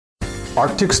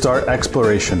Arctic Star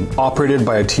Exploration, operated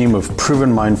by a team of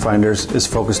proven mine finders, is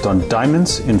focused on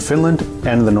diamonds in Finland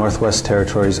and the Northwest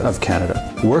Territories of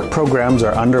Canada. Work programs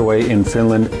are underway in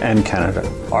Finland and Canada.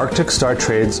 Arctic Star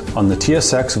trades on the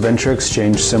TSX Venture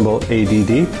Exchange symbol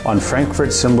ADD, on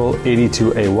Frankfurt symbol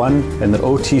 82A1, and the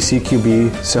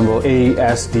OTCQB symbol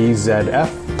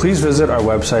ASDZF. Please visit our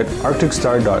website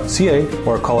arcticstar.ca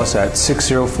or call us at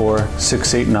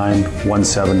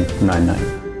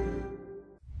 604-689-1799.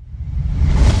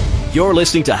 You're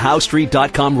listening to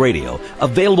HowStreet.com radio,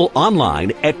 available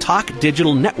online at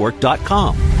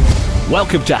TalkDigitalNetwork.com.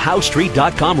 Welcome to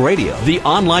HowStreet.com radio, the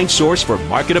online source for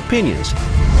market opinions.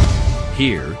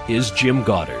 Here is Jim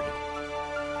Goddard.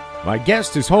 My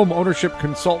guest is home ownership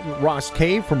consultant Ross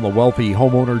Kay from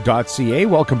thewealthyhomeowner.ca.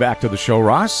 Welcome back to the show,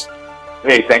 Ross.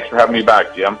 Hey, thanks for having me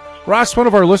back, Jim. Ross, one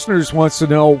of our listeners wants to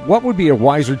know what would be a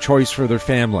wiser choice for their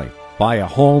family. Buy a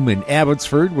home in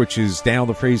Abbotsford, which is down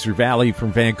the Fraser Valley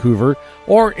from Vancouver,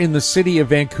 or in the city of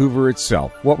Vancouver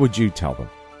itself. What would you tell them?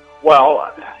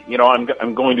 Well, you know,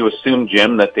 I'm going to assume,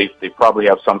 Jim, that they probably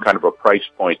have some kind of a price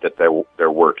point that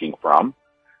they're working from,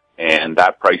 and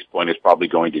that price point is probably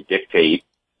going to dictate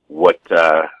what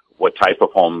type of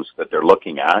homes that they're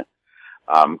looking at.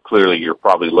 Clearly, you're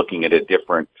probably looking at a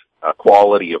different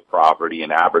quality of property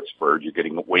in Abbotsford. You're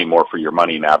getting way more for your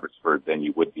money in Abbotsford than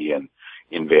you would be in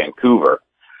Vancouver.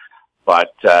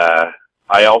 But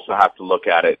I also have to look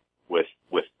at it with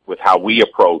how we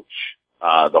approach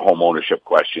the home ownership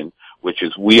question, which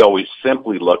is we always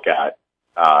simply look at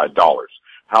dollars.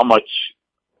 How much,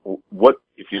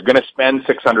 if you're going to spend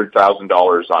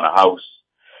 $600,000 on a house,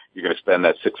 you're going to spend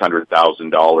that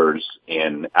 $600,000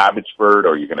 in Abbotsford,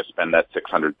 or you're going to spend that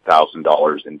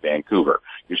 $600,000 in Vancouver.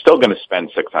 You're still going to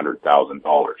spend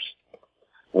 $600,000.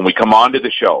 When we come on to the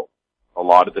show, a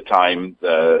lot of the time,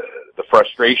 the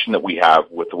frustration that we have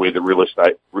with the way the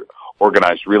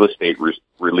organized real estate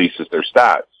releases their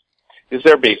stats is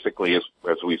they're basically, as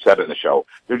we said in the show,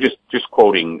 they're just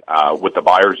quoting what the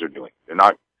buyers are doing.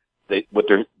 What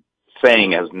they're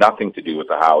saying has nothing to do with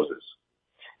the houses.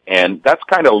 And that's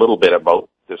kind of a little bit about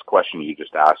this question you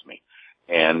just asked me.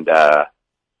 And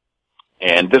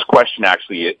this question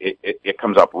actually, it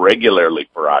comes up regularly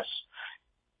for us.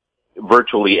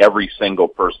 Virtually every single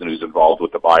person who's involved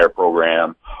with the buyer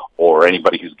program or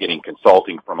anybody who's getting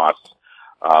consulting from us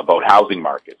about housing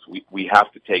markets, we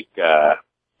have to take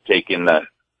in the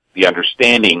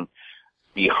understanding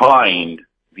behind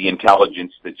the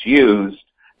intelligence that's used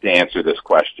to answer this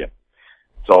question.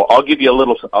 So I'll give you a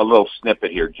little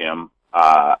snippet here, Jim,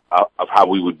 of how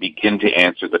we would begin to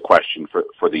answer the question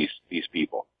for these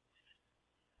people.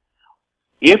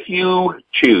 If you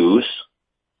choose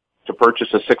to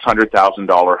purchase a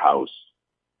 $600,000 house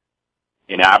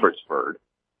in Abbotsford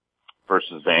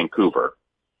versus Vancouver,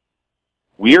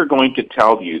 we are going to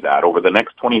tell you that over the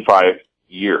next 25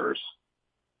 years,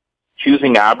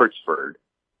 choosing Abbotsford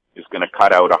is going to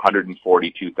cut out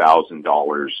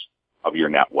 $142,000 of your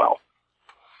net wealth.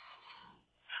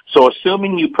 So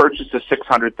assuming you purchase a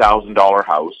 $600,000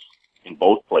 house in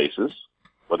both places,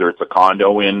 whether it's a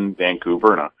condo in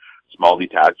Vancouver and a small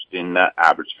detached in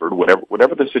Abbotsford,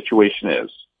 whatever the situation is,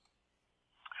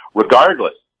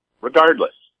 regardless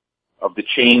of the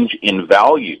change in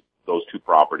value those two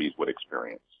properties would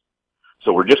experience.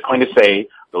 So we're just going to say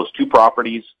those two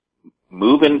properties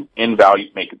move in value,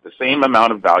 make it the same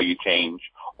amount of value change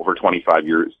over 25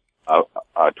 years.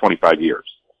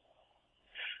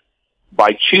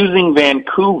 By choosing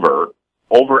Vancouver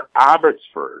over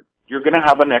Abbotsford, you're going to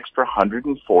have an extra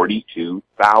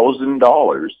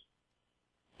 $142,000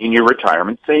 in your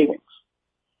retirement savings,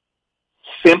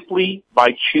 simply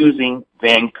by choosing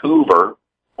Vancouver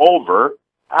over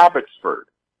Abbotsford.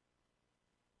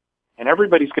 And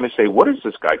everybody's going to say, what is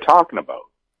this guy talking about?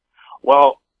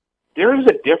 Well, there is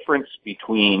a difference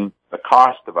between the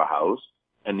cost of a house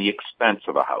and the expense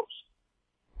of a house.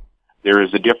 There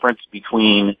is a difference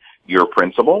between your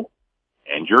principal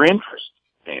and your interest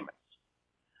payments.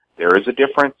 There is a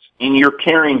difference in your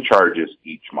carrying charges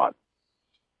each month.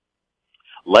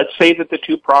 Let's say that the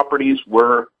two properties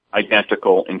were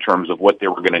identical in terms of what they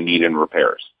were going to need in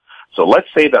repairs. So let's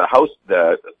say the house,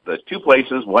 the two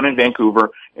places, one in Vancouver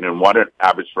and in one at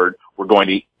Abbotsford, were going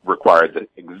to require the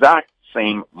exact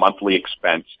same monthly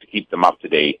expense to keep them up to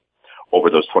date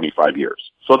over those 25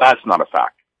 years. So that's not a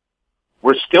fact.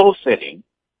 We're still sitting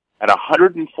at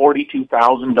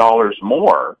 $142,000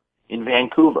 more in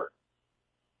Vancouver.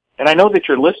 And I know that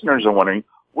your listeners are wondering,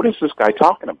 what is this guy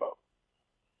talking about?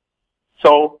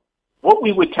 So what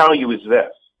we would tell you is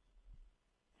this.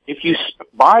 If you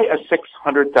buy a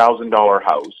 $600,000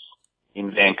 house in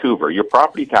Vancouver, your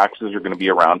property taxes are going to be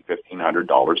around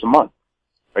 $1,500 a month.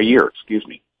 a year, excuse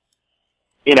me.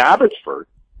 In Abbotsford,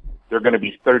 they're going to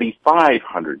be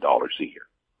 $3,500 a year.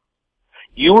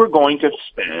 You are going to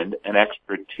spend an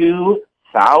extra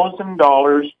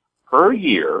 $2,000 per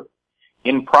year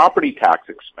in property tax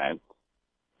expense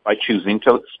by choosing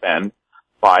to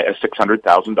buy a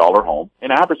 $600,000 home in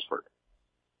Abbotsford.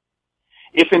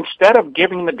 If instead of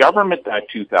giving the government that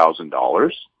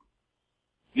 $2,000,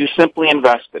 you simply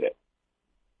invested it,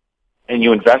 and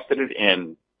you invested it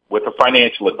in with a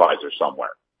financial advisor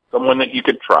somewhere, someone that you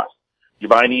could trust. You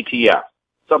buy an ETF,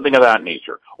 something of that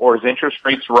nature. Or as interest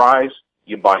rates rise,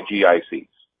 you buy GICs.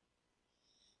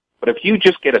 But if you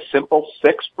just get a simple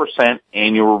 6%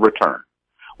 annual return,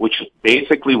 which is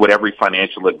basically what every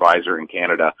financial advisor in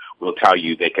Canada will tell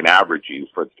you they can average you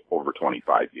for over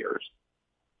 25 years,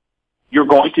 you're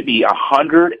going to be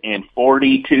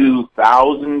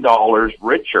 $142,000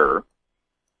 richer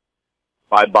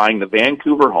by buying the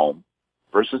Vancouver home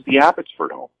versus the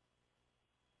Abbotsford home.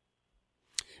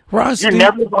 Ross,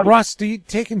 do you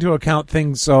take into account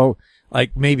things so,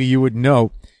 like maybe you would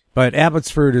know, but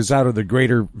Abbotsford is out of the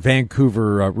Greater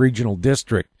Vancouver Regional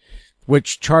District,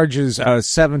 which charges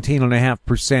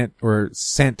 17.5% or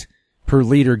cent per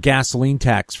liter gasoline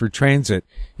tax for transit.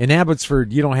 In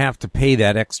Abbotsford, you don't have to pay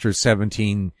that extra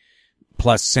 17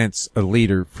 plus cents a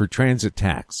liter for transit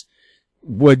tax.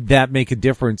 Would that make a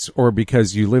difference, or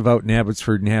because you live out in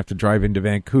Abbotsford and have to drive into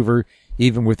Vancouver,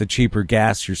 even with the cheaper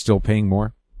gas, you're still paying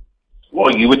more?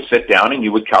 Well, you would sit down and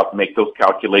you would make those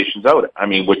calculations out. I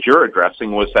mean, what you're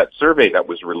addressing was that survey that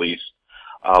was released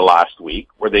last week,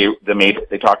 where they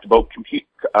talked about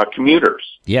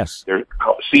commuters. Yes.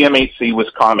 CMHC was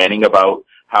commenting about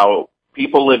how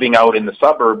people living out in the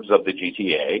suburbs of the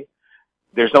GTA,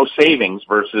 there's no savings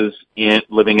versus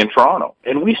living in Toronto.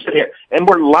 And we sit here and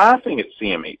we're laughing at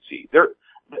CMHC. They're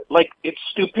like, it's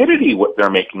stupidity what they're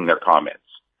making their comments.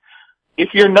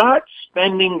 If you're not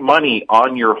spending money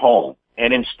on your home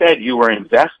and instead you are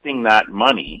investing that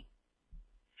money,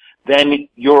 then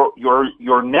your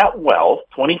net wealth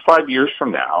 25 years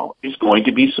from now is going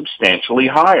to be substantially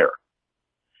higher.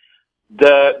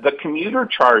 The commuter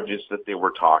charges that they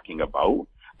were talking about,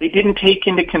 they didn't take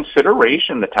into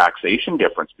consideration the taxation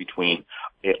difference between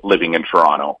living in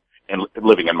Toronto and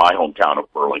living in my hometown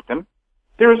of Burlington.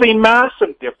 There's a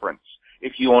massive difference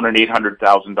if you own an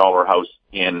 $800,000 house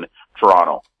in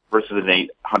Toronto versus an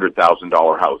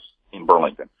 $800,000 house in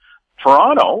Burlington.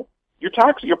 Toronto,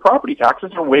 your property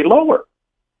taxes are way lower.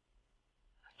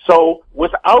 So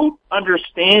without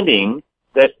understanding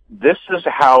that this is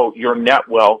how your net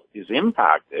wealth is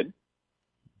impacted,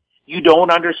 you don't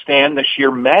understand the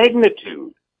sheer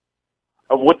magnitude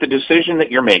of what the decision that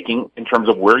you're making in terms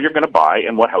of where you're going to buy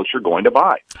and what house you're going to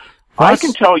buy. Ross, I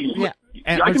can tell you. Yeah,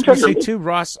 and I was going to say too,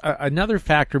 Ross, another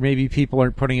factor maybe people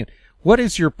aren't putting in. What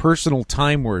is your personal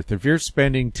time worth? If you're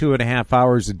spending 2.5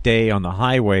 hours a day on the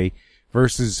highway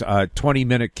versus a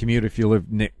 20-minute commute if you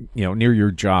live near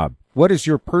your job, what is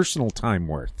your personal time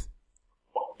worth?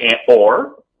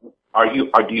 Or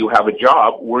do you have a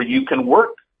job where you can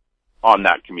work on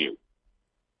that commute?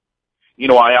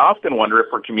 I often wonder if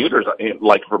for commuters,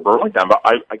 like for Burlington, but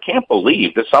I can't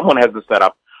believe that someone hasn't set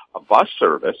up a bus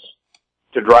service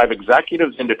to drive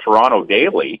executives into Toronto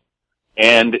daily,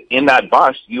 and in that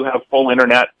bus you have full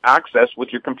internet access with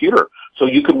your computer, so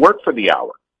you could work for the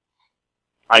hour.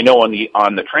 I know on the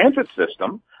transit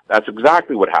system, that's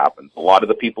exactly what happens. A lot of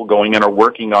the people going in are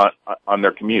working on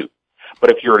their commute.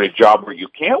 But if you're at a job where you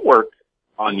can't work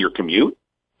on your commute,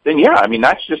 then yeah, I mean,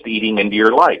 that's just eating into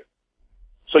your life.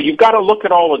 So you've got to look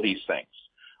at all of these things.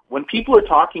 When people are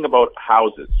talking about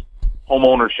houses, home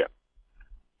ownership,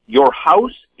 your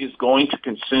house is going to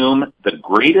consume the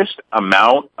greatest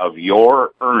amount of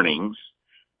your earnings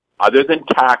other than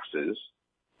taxes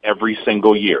every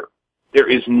single year. There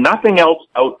is nothing else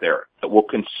out there that will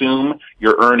consume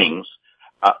your earnings,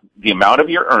 the amount of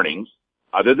your earnings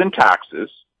other than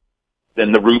taxes,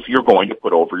 than the roof you're going to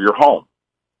put over your home.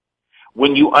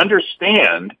 When you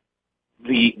understand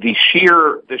the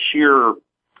sheer,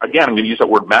 again, I'm going to use that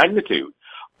word magnitude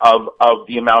of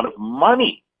the amount of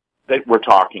money that we're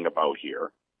talking about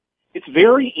here, it's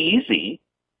very easy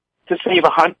to save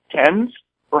tens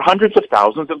or hundreds of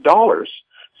thousands of dollars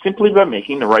simply by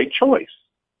making the right choice.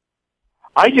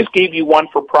 I just gave you one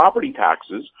for property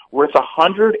taxes worth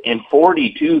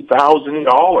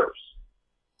 $142,000.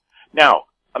 Now,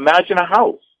 imagine a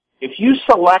house. If you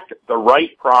select the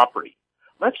right property,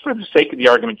 let's, for the sake of the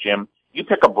argument, Jim, you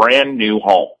pick a brand new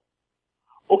home.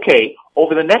 Okay,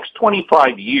 over the next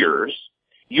 25 years,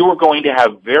 you are going to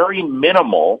have very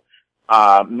minimal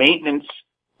maintenance,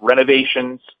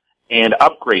 renovations, and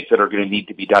upgrades that are going to need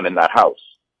to be done in that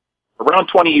house. Around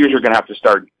 20 years, you're going to have to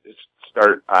start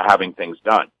having things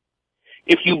done.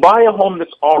 If you buy a home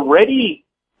that's already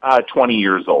 20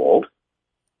 years old,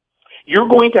 you're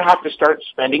going to have to start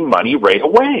spending money right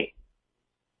away.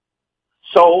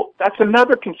 So that's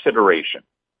another consideration.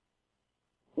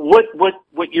 What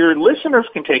your listeners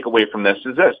can take away from this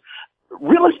is this.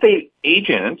 Real estate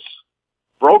agents,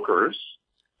 brokers,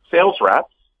 sales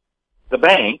reps, the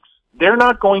banks, they're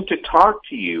not going to talk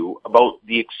to you about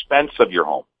the expense of your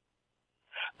home.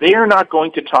 They are not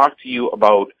going to talk to you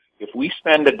about, if we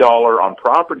spend $1 on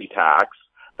property tax,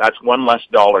 that's $1 less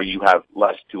you have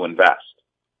less to invest.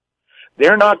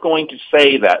 They're not going to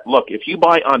say that, look, if you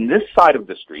buy on this side of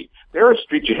the street, there are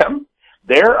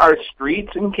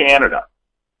streets in Canada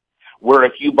where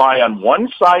if you buy on one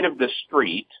side of the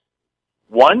street,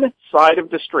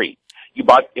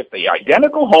 if the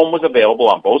identical home was available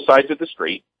on both sides of the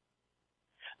street,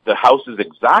 the house is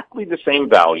exactly the same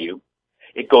value.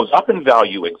 It goes up in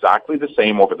value exactly the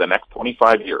same over the next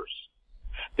 25 years.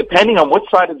 Depending on what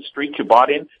side of the street you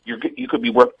bought in, you could be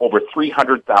worth over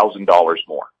 $300,000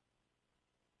 more.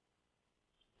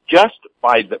 Just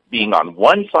by being on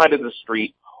one side of the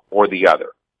street or the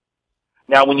other.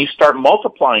 Now, when you start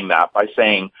multiplying that by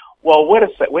saying, well, wait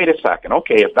a second.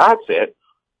 Okay, if that's it,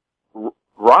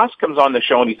 Ross comes on the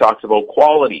show and he talks about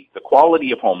the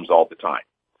quality of homes all the time.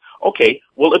 Okay,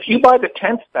 well, if you buy the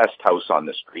 10th best house on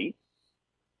the street,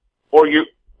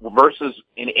 versus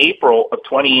in April of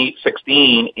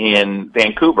 2016 in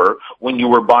Vancouver, when you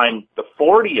were buying the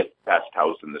 40th best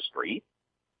house in the street,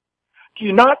 do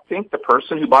you not think the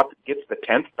person who gets the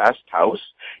 10th best house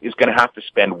is going to have to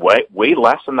spend way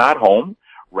less in that home,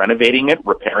 renovating it,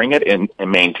 repairing it, and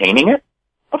maintaining it?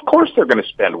 Of course they're going to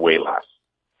spend way less.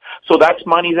 So that's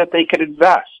money that they could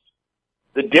invest.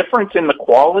 The difference in the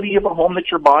quality of a home that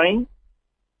you're buying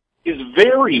is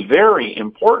very, very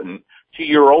important to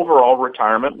your overall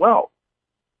retirement wealth.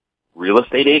 Real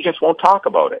estate agents won't talk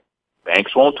about it.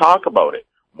 Banks won't talk about it.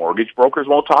 Mortgage brokers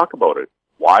won't talk about it.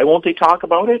 Why won't they talk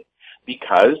about it?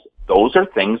 Because those are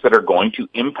things that are going to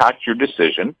impact your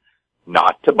decision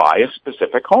not to buy a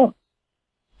specific home,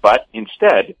 but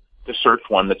instead to search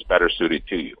one that's better suited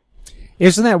to you.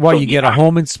 Isn't that why you get a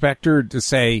home inspector to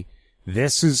say,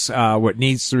 this is what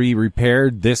needs to be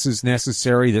repaired, this is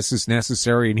necessary,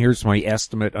 and here's my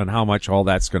estimate on how much all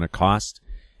that's going to cost?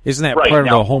 Isn't that part of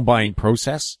the home buying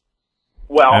process?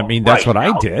 Well, I mean, that's what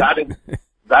I did.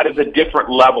 That is a different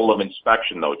level of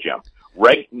inspection, though, Jim.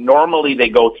 Normally they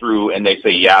go through and they say,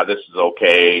 yeah, this is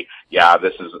okay. Yeah,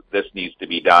 this needs to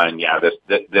be done. Yeah,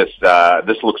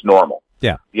 this looks normal.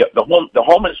 Yeah. The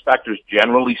home inspectors,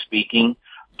 generally speaking,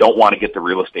 don't want to get the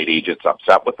real estate agents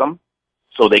upset with them.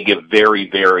 So they give very,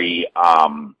 very,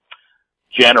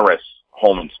 generous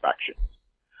home inspections.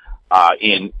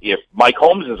 If Mike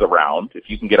Holmes is around, if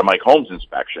you can get a Mike Holmes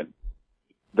inspection,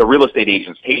 the real estate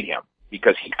agents hate him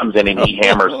because he comes in and he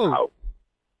hammers them out.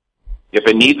 If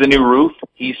it needs a new roof,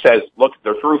 he says, look,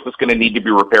 the roof is going to need to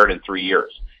be repaired in 3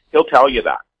 years. He'll tell you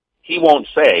that. He won't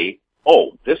say,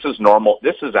 oh, this is normal,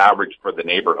 this is average for the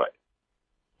neighborhood.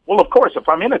 Well, of course, if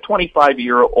I'm in a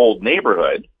 25-year-old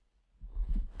neighborhood,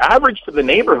 average for the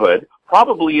neighborhood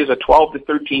probably is a 12 to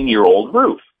 13-year-old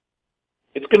roof.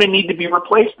 It's going to need to be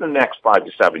replaced in the next 5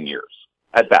 to 7 years,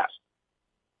 at best.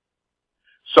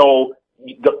 So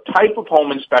the type of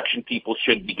home inspection people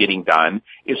should be getting done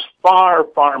is far,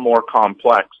 far more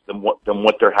complex than what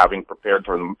they're having prepared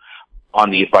for them on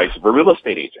the advice of a real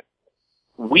estate agent.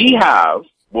 We have,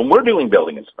 when we're doing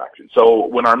building inspections, so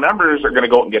when our members are going to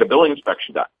go out and get a building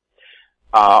inspection done,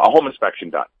 a home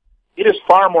inspection done, it is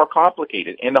far more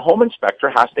complicated, and the home inspector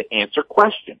has to answer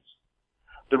questions.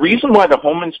 The reason why the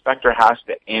home inspector has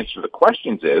to answer the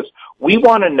questions is we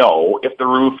want to know if the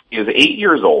roof is 8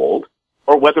 years old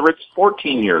or whether it's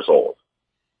 14 years old,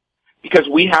 because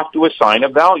we have to assign a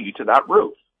value to that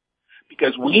roof.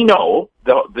 Because we know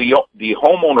the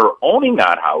homeowner owning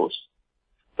that house,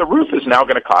 the roof is now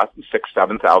going to cost them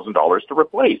 $6,000-$7,000 to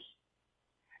replace.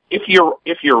 If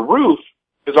your roof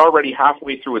is already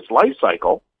halfway through its life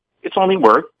cycle, it's only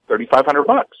worth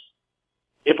 $3,500.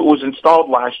 If it was installed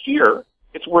last year,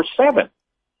 it's worth $7,000.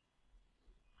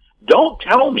 Don't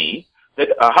tell me that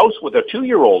a house with a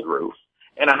 2-year-old roof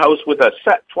and a house with a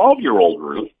set 12-year-old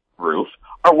roof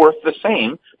are worth the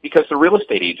same because the real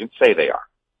estate agents say they are.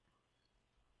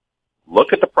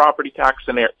 Look at the property tax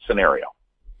scenario.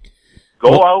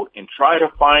 Go out and try to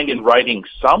find in writing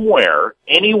somewhere,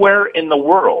 anywhere in the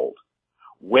world,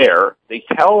 where they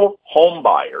tell home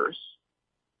buyers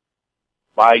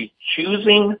by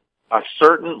choosing a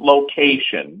certain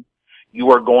location,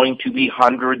 you are going to be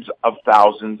hundreds of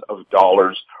thousands of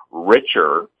dollars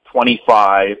richer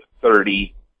 25,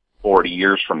 30, 40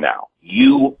 years from now.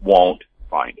 You won't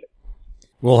find it.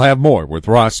 We'll have more with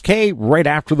Ross Kay right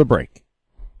after the break.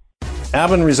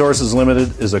 Avon Resources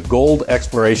Limited is a gold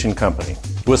exploration company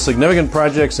with significant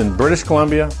projects in British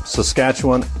Columbia,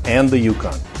 Saskatchewan, and the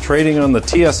Yukon. Trading on the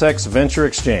TSX Venture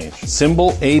Exchange,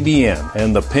 symbol ABN,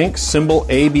 and the pink symbol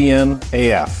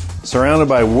ABN-AF. Surrounded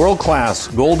by world-class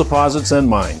gold deposits and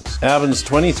mines, Avon's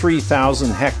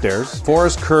 23,000 hectares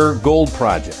Forest Kerr Gold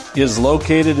Project is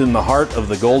located in the heart of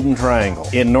the Golden Triangle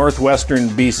in northwestern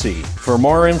BC. For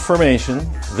more information,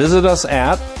 visit us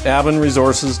at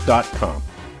avonresources.com.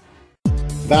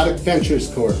 Vatic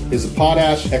Ventures Corp. is a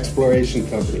potash exploration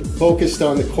company focused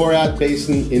on the Korat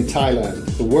Basin in Thailand,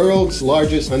 the world's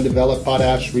largest undeveloped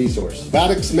potash resource.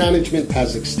 Vatic's management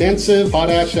has extensive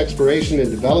potash exploration and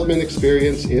development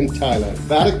experience in Thailand.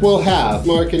 Vatic will have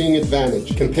marketing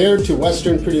advantage compared to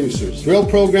Western producers. Drill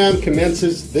program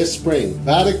commences this spring.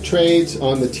 Vatic trades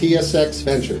on the TSX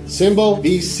Venture, symbol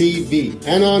VCV,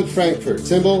 and on Frankfurt,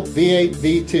 symbol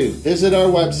V8V2. Visit our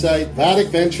website,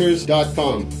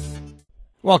 vaticventures.com.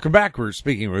 Welcome back. We're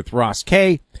speaking with Ross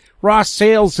Kay. Ross,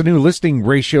 sales to new listing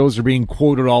ratios are being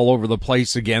quoted all over the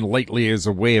place again lately as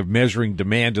a way of measuring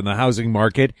demand in the housing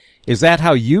market. Is that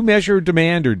how you measure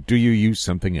demand, or do you use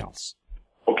something else?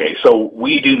 Okay, so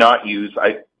we do not use,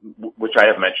 which I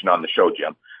have mentioned on the show,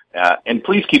 Jim. And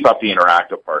please keep up the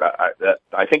interactive part.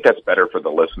 I think that's better for the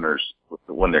listeners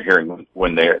when they're hearing,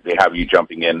 when they have you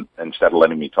jumping in instead of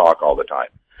letting me talk all the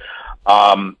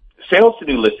time. Sales to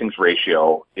new listings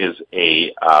ratio is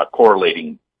a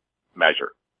correlating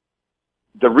measure.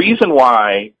 The reason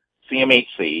why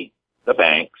CMHC, the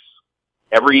banks,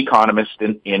 every economist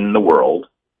in the world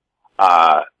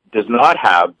does not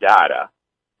have data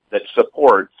that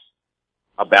supports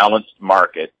a balanced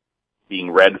market being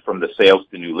read from the sales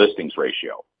to new listings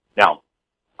ratio. Now,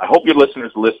 I hope your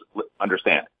listeners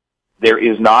understand. There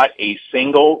is not a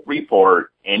single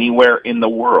report anywhere in the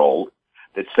world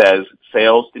that says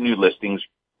sales to new listings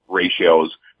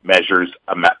ratios measures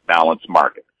a balanced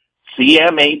market.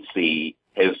 CMHC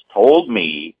has told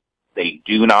me they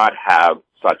do not have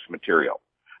such material.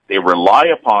 They rely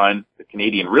upon the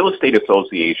Canadian Real Estate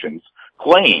Association's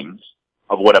claims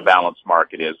of what a balanced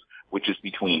market is, which is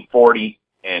between 40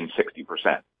 and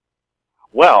 60%.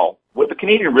 Well, what the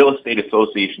Canadian Real Estate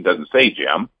Association doesn't say,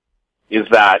 Jim, is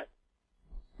that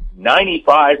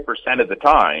 95% of the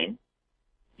time,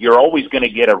 you're always going to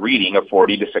get a reading of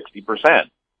 40 to 60%.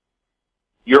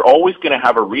 You're always going to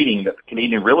have a reading that the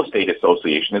Canadian Real Estate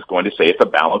Association is going to say it's a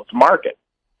balanced market.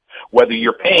 Whether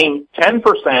you're paying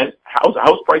 10%,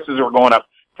 house prices are going up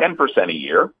 10% a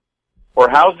year, or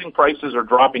housing prices are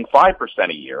dropping 5%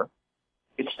 a year,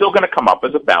 it's still going to come up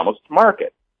as a balanced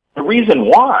market. The reason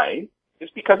why is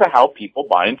because of how people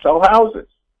buy and sell houses.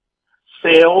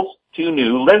 Sales to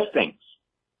new listings.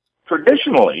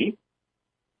 Traditionally,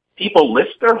 people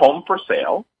list their home for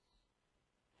sale,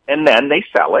 and then they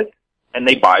sell it, and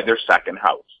they buy their second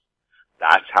house.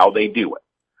 That's how they do it.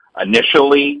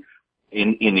 Initially,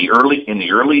 in the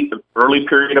early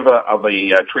period of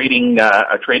a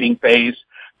trading phase,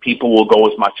 people will go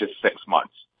as much as 6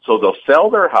 months. So they'll sell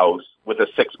their house with a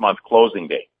 6-month closing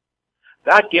date.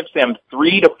 That gives them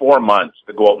 3 to 4 months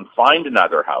to go out and find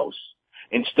another house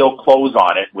and still close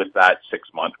on it with that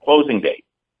 6-month closing date.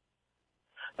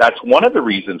 That's one of the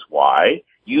reasons why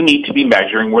you need to be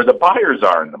measuring where the buyers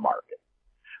are in the market.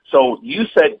 So you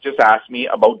just asked me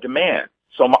about demand.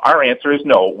 So our answer is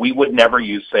no, we would never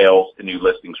use sales to new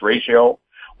listings ratio.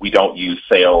 We don't use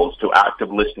sales to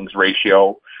active listings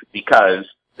ratio because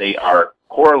they are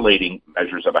correlating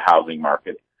measures of a housing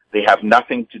market. They have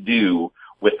nothing to do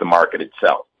with the market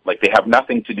itself. Like, they have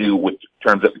nothing to do with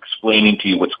terms of explaining to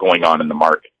you what's going on in the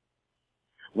market.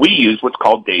 We use what's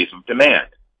called days of demand.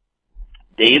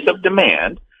 Days of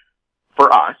demand,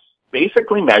 for us,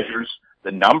 basically measures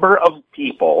the number of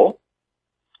people,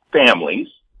 families,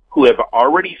 who have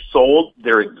already sold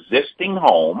their existing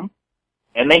home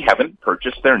and they haven't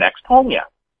purchased their next home yet.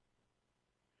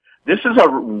 This is a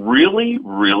really,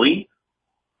 really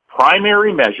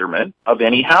primary measurement of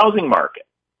any housing market.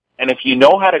 And if you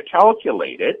know how to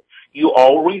calculate it, you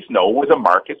always know where the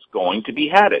market's going to be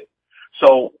headed.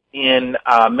 So in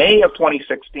May of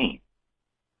 2016,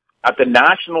 at the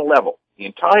national level, the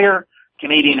entire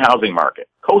Canadian housing market,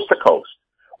 coast to coast,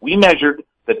 we measured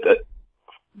that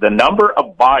the number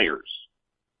of buyers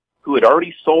who had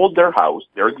already sold their house,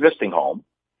 their existing home,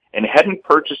 and hadn't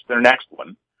purchased their next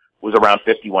one was around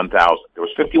 51,000. There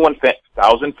was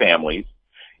 51,000 families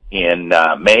in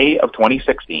May of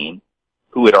 2016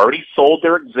 who had already sold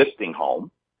their existing home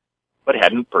but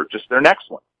hadn't purchased their next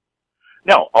one.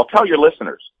 Now, I'll tell your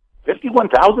listeners,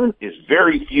 51,000 is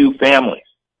very few families.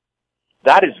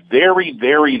 That is very,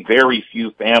 very, very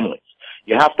few families.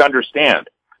 You have to understand,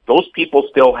 those people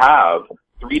still have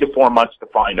 3 to 4 months to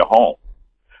find a home.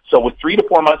 So with 3 to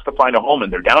 4 months to find a home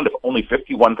and they're down to only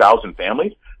 51,000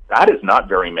 families, that is not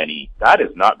very many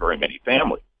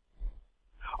families.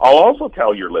 I'll also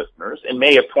tell your listeners, in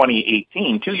May of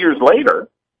 2018, 2 years later,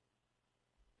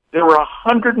 there were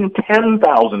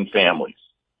 110,000 families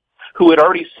who had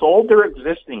already sold their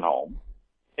existing home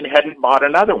and hadn't bought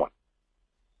another one.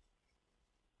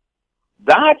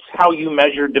 That's how you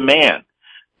measure demand.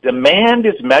 Demand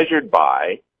is measured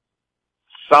by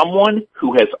someone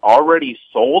who has already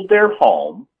sold their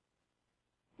home,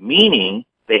 meaning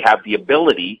they have the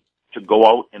ability to go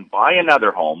out and buy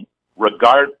another home,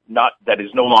 that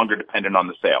is no longer dependent on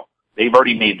the sale. They've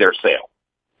already made their sale.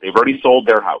 They've already sold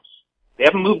their house. They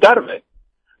haven't moved out of it.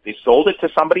 They sold it to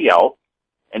somebody else,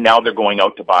 and now they're going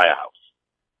out to buy a house.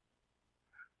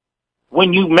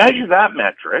 When you measure that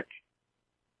metric,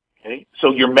 okay,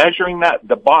 so you're measuring that,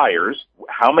 the buyers,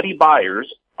 how many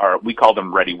buyers are, we call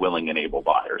them ready, willing, and able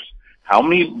buyers. How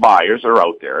many buyers are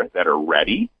out there that are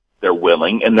ready, they're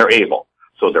willing, and they're able?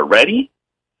 So they're ready,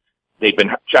 they've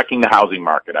been checking the housing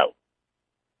market out.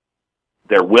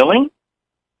 They're willing,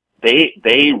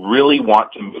 they really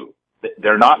want to move.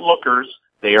 They're not lookers,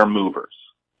 they are movers.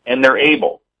 And they're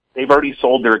able. They've already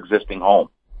sold their existing home.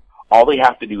 All they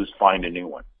have to do is find a new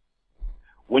one.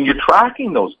 When you're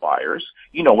tracking those buyers,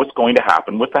 you know what's going to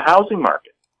happen with the housing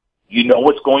market. You know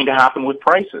what's going to happen with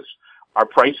prices. Are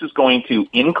prices going to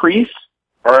increase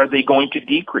or are they going to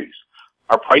decrease?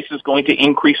 Are prices going to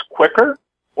increase quicker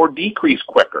or decrease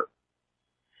quicker?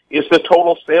 Is the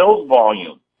total sales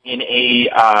volume in a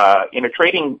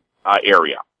trading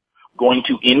area going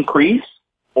to increase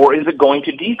or is it going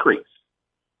to decrease?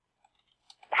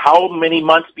 How many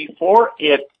months before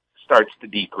it starts to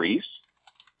decrease?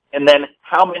 And then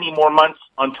how many more months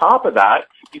on top of that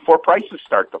before prices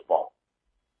start to fall?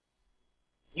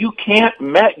 You can't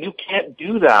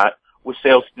do that with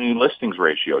sales to new listings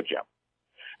ratio, Jim.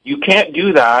 You can't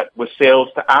do that with sales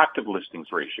to active listings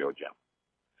ratio, Jim.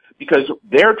 Because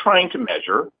they're trying to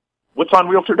measure what's on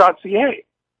Realtor.ca.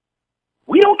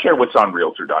 We don't care what's on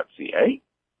Realtor.ca.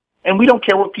 And we don't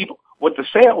care what the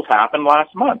sales happened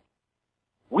last month.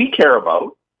 We care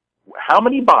about how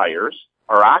many buyers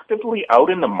are actively out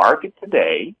in the market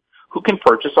today who can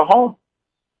purchase a home.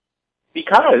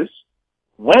 Because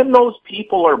when those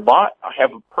people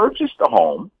have purchased a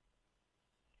home,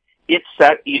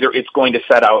 it's going to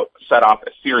set off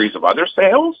a series of other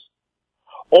sales,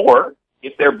 or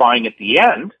if they're buying at the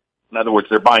end, in other words,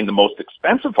 they're buying the most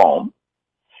expensive home,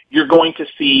 you're going to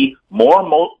see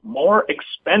more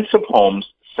expensive homes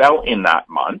sell in that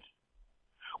month,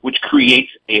 which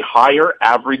creates a higher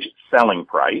average selling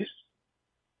price,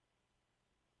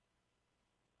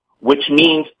 which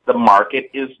means the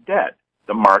market is dead.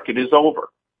 The market is over.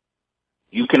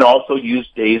 You can also use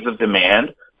days of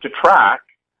demand to track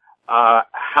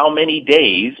how many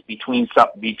days between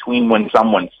when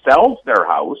someone sells their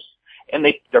house and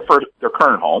their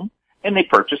current home and they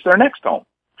purchase their next home.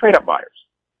 Trade-up buyers.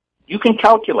 You can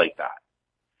calculate that,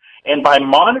 and by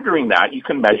monitoring that, you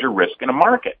can measure risk in a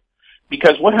market.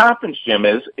 Because what happens, Jim,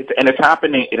 it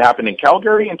happened in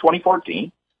Calgary in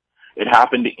 2014, it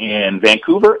happened in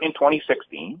Vancouver in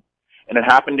 2016, and it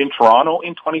happened in Toronto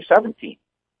in 2017.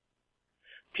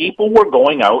 People were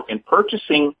going out and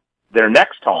purchasing their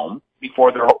next home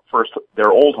before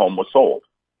their old home was sold.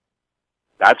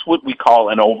 That's what we call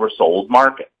an oversold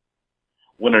market.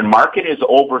 When a market is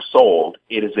oversold,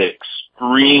 it is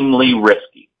extremely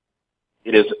risky.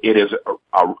 It is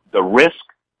the risk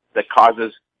that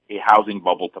causes a housing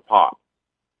bubble to pop.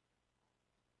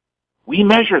 We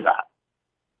measure that.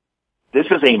 This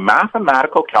is a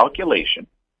mathematical calculation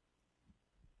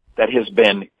that has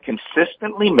been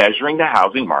consistently measuring the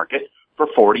housing market for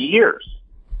 40 years.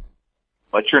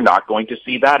 But you're not going to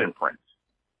see that in print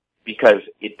because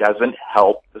it doesn't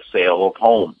help the sale of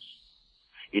homes.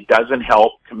 It doesn't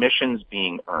help commissions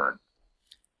being earned.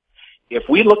 If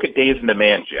we look at days in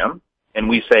demand, Jim, and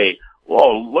we say,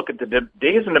 well, look at the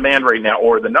days in demand right now,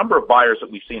 or the number of buyers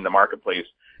that we see in the marketplace,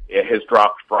 it has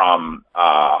dropped from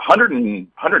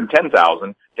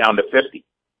 110,000 down to 50.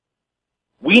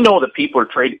 We know that people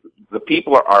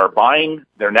are buying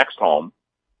their next home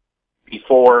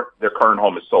before their current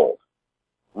home is sold.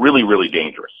 Really, really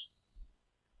dangerous.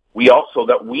 We know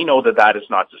that is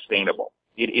not sustainable.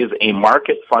 It is a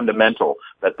market fundamental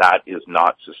that is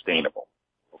not sustainable.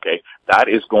 Okay? That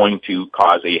is going to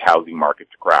cause a housing market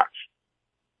to crash.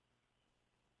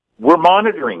 We're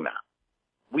monitoring that.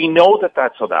 We know that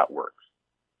that's how that works.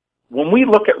 When we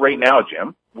look at right now,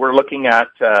 Jim, we're looking at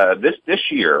this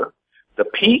year, the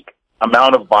peak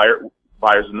amount of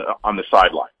buyers on the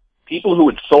sideline. People who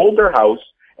had sold their house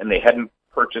and they hadn't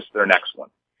purchased their next one.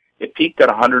 It peaked at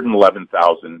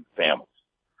 111,000 families.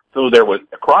 So there was,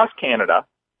 across Canada,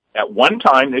 at one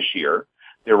time this year,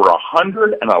 there were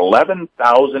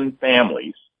 111,000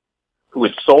 families who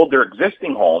had sold their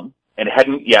existing home and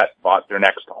hadn't yet bought their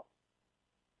next home.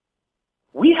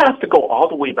 We have to go all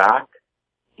the way back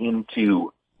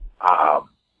into,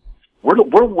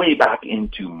 we're way back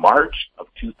into March of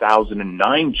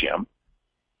 2009, Jim,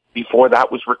 before that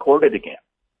was recorded again.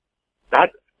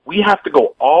 We have to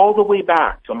go all the way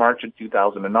back to March of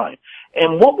 2009.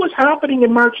 And what was happening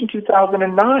in March in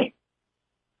 2009?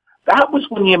 That was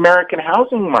when the American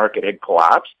housing market had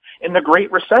collapsed and the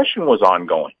Great Recession was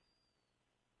ongoing.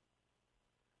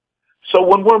 So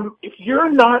if you're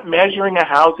not measuring a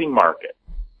housing market,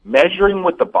 measuring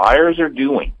what the buyers are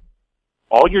doing,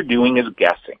 all you're doing is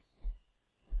guessing.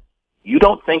 You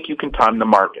don't think you can time the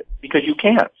market because you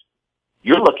can't.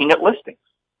 You're looking at listings.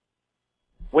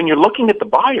 When you're looking at the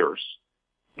buyers,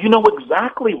 you know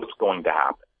exactly what's going to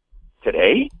happen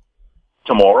today,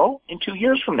 tomorrow, and 2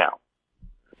 years from now.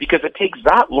 Because it takes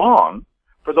that long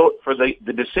for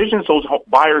the decisions those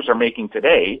buyers are making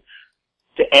today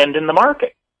to end in the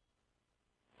market.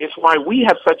 It's why we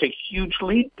have such a huge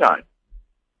lead time.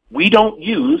 We don't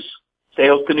use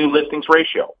sales to new listings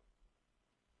ratio.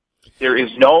 There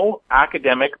is no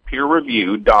academic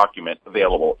peer-reviewed document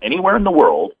available anywhere in the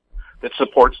world that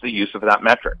supports the use of that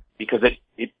metric because it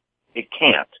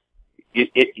can't.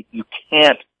 You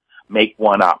can't make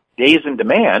one up. Days in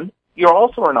demand, you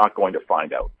also are not going to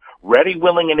find out. Ready,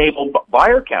 willing, and able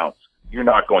buyer counts, you're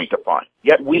not going to find.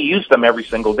 Yet we use them every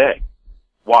single day.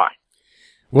 Why?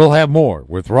 We'll have more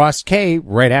with Ross Kay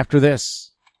right after this.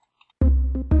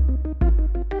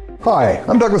 Hi,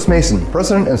 I'm Douglas Mason,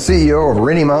 President and CEO of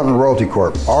Rainy Mountain Royalty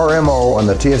Corp., RMO on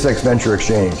the TSX Venture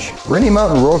Exchange. Rainy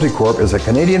Mountain Royalty Corp. is a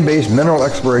Canadian-based mineral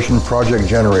exploration project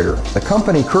generator. The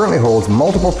company currently holds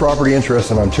multiple property interests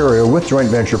in Ontario with joint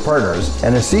venture partners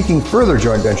and is seeking further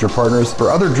joint venture partners for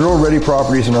other drill-ready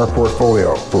properties in our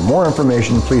portfolio. For more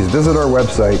information, please visit our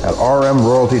website at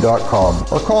rmroyalty.com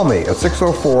or call me at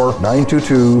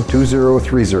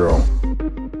 604-922-2030.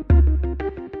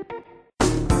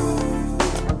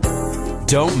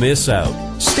 Don't miss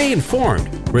out. Stay informed.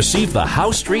 Receive the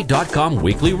HowStreet.com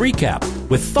weekly recap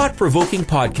with thought-provoking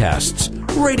podcasts,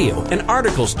 radio, and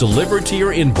articles delivered to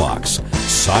your inbox.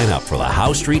 Sign up for the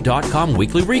HowStreet.com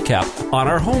weekly recap on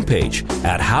our homepage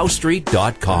at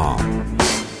HowStreet.com.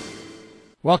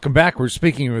 Welcome back. We're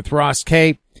speaking with Ross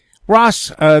Kay.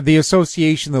 Ross, the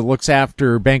association that looks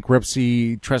after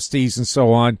bankruptcy trustees and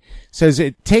so on, says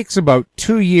it takes about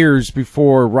 2 years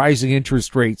before rising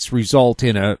interest rates result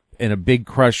in a big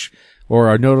crush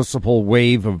or a noticeable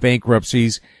wave of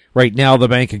bankruptcies. Right now, the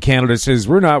Bank of Canada says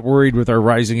we're not worried with our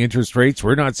rising interest rates.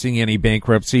 We're not seeing any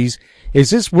bankruptcies.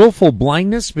 Is this willful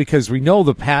blindness because we know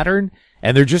the pattern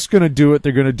and they're just going to do what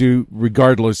they're going to do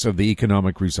regardless of the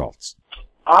economic results?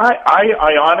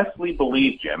 I honestly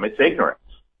believe, Jim, it's ignorance.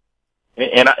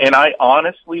 And I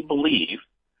honestly believe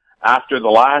after the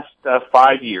last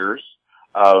 5 years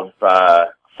of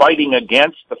fighting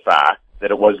against the fact that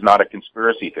it was not a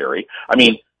conspiracy theory. I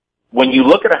mean, when you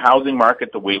look at a housing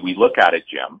market the way we look at it,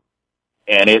 Jim,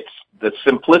 and it's the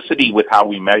simplicity with how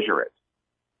we measure it,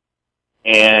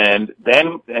 and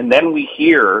then we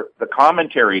hear the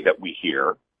commentary that we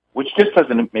hear, which just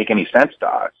doesn't make any sense to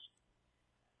us.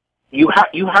 You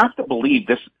have to believe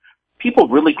this. People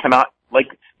really cannot,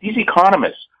 like these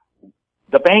economists,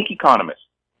 the bank economists,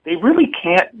 they really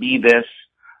can't be this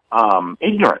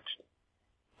ignorant.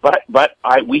 But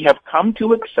we have come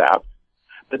to accept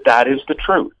that is the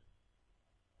truth.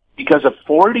 Because of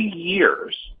 40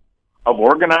 years of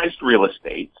organized real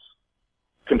estate,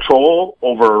 control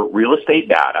over real estate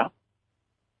data,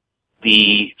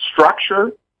 the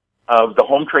structure of the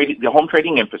home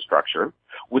trading infrastructure,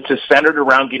 which is centered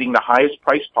around getting the highest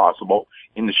price possible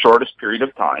in the shortest period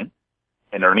of time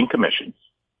and earning commissions,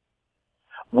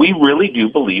 we really do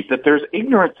believe that there's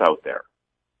ignorance out there.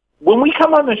 When we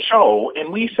come on the show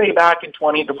and we say back in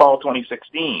the fall of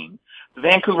 2016, the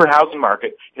Vancouver housing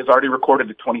market has already recorded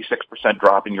a 26%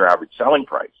 drop in your average selling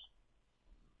price.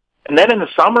 And then in the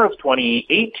summer of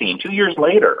 2018, 2 years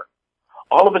later,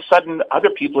 all of a sudden other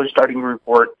people are starting to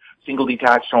report single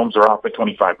detached homes are off by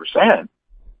 25%.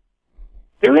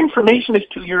 Their information is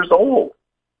 2 years old.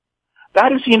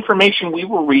 That is the information we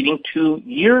were reading 2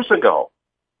 years ago.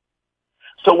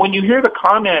 So when you hear the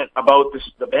comment about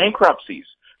the bankruptcies,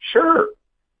 sure,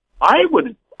 I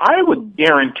would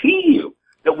guarantee you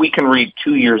that we can read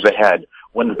 2 years ahead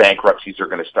when the bankruptcies are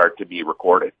going to start to be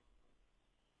recorded.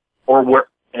 Or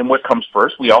And what comes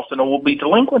first, we also know, will be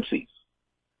delinquencies.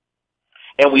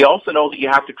 And we also know that you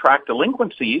have to track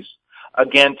delinquencies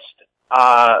against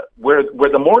where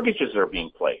the mortgages are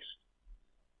being placed.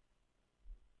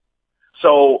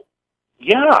 So,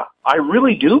 yeah, I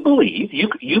really do believe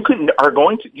are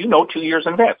going to 2 years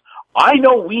in advance.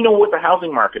 We know what the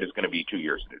housing market is going to be 2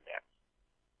 years in advance.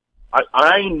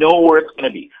 I know where it's going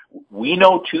to be. We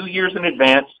know 2 years in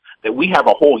advance that we have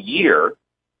a whole year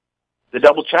to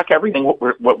double check everything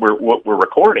what we're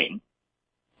recording,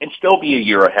 and still be a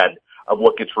year ahead of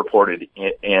what gets reported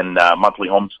in monthly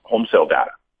home sale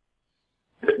data.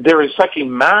 There is such a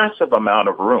massive amount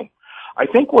of room. I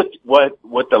think what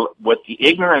the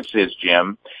ignorance is,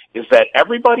 Jim, is that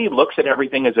everybody looks at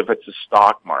everything as if it's a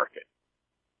stock market.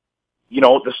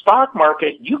 The stock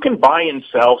market, you can buy and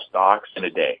sell stocks in a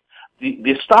day.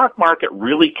 The stock market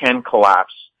really can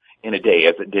collapse in a day,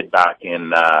 as it did back in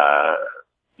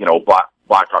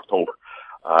Black October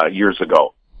years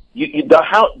ago.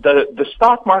 The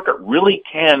stock market really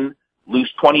can lose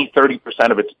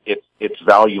 20-30% of its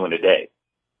value in a day.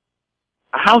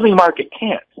 A housing market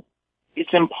can't.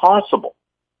 It's impossible.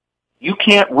 You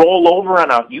can't roll over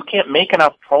enough. You can't make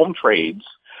enough home trades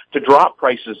to drop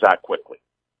prices that quickly.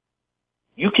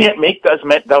 You can't make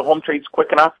the home trades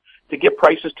quick enough to get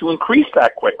prices to increase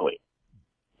that quickly.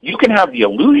 You can have the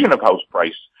illusion of house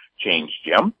price change,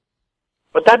 Jim,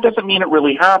 but that doesn't mean it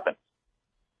really happens.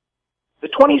 The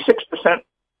 26%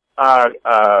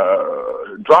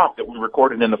 drop that we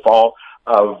recorded in the fall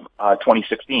of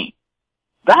 2016,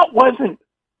 that wasn't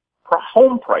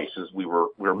home prices we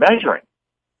were measuring.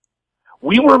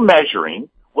 We were measuring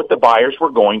what the buyers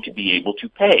were going to be able to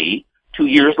pay 2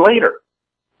 years later.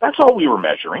 That's all we were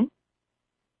measuring.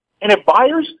 And if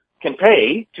buyers can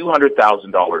pay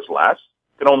 $200,000 less,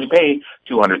 can only pay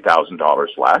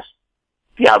 $200,000 less,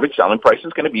 the average selling price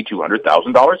is going to be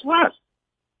 $200,000 less.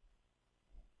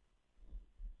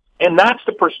 And that's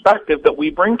the perspective that we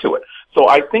bring to it. So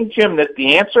I think, Jim, that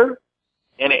the answer,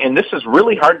 and this is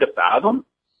really hard to fathom,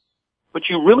 but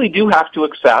you really do have to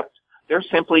accept they're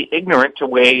simply ignorant to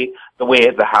the way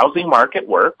the housing market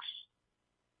works,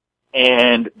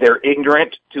 and they're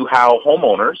ignorant to how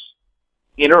homeowners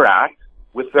interact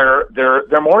with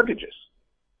their mortgages.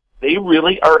 They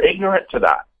really are ignorant to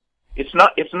that. It's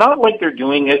not like they're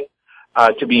doing it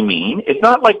to be mean. It's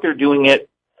not like they're doing it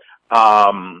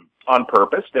on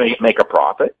purpose to make a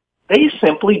profit. They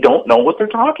simply don't know what they're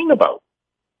talking about.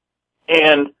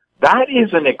 And that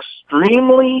is an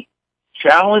extremely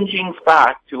challenging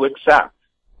fact to accept.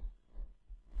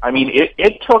 I mean,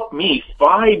 it took me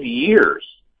 5 years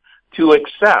to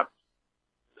accept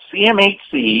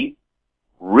CMHC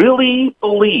really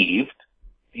believed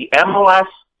the MLS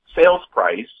sales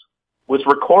price was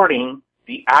recording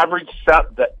the average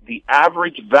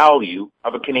value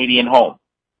of a Canadian home.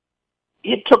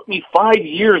 It took me 5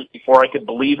 years before I could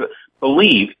believe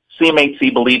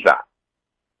CMHC believed that.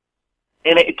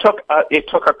 And it took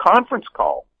a conference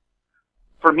call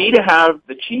for me to have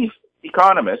the chief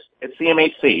economist at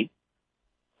CMHC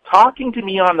talking to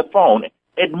me on the phone,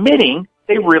 admitting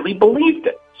they really believed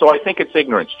it. So I think it's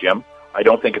ignorance, Jim. I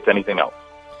don't think it's anything else.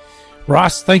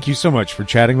 Ross, thank you so much for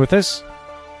chatting with us.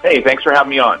 Hey, thanks for having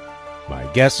me on. My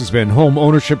guest has been home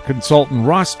ownership consultant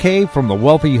Ross Kay from the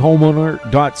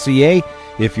wealthyhomeowner.ca.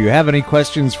 If you have any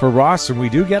questions for Ross, and we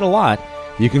do get a lot,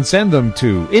 you can send them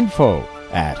to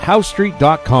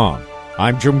info@housestreet.com.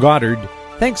 I'm Jim Goddard.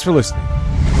 Thanks for listening.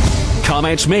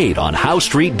 Comments made on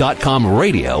HoweStreet.com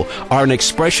radio are an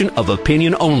expression of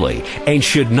opinion only and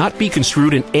should not be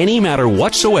construed in any matter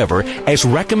whatsoever as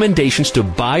recommendations to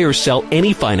buy or sell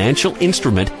any financial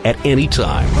instrument at any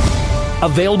time.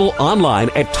 Available online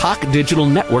at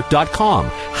TalkDigitalNetwork.com.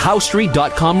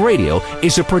 HoweStreet.com radio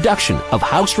is a production of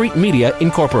House Street Media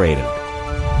Incorporated.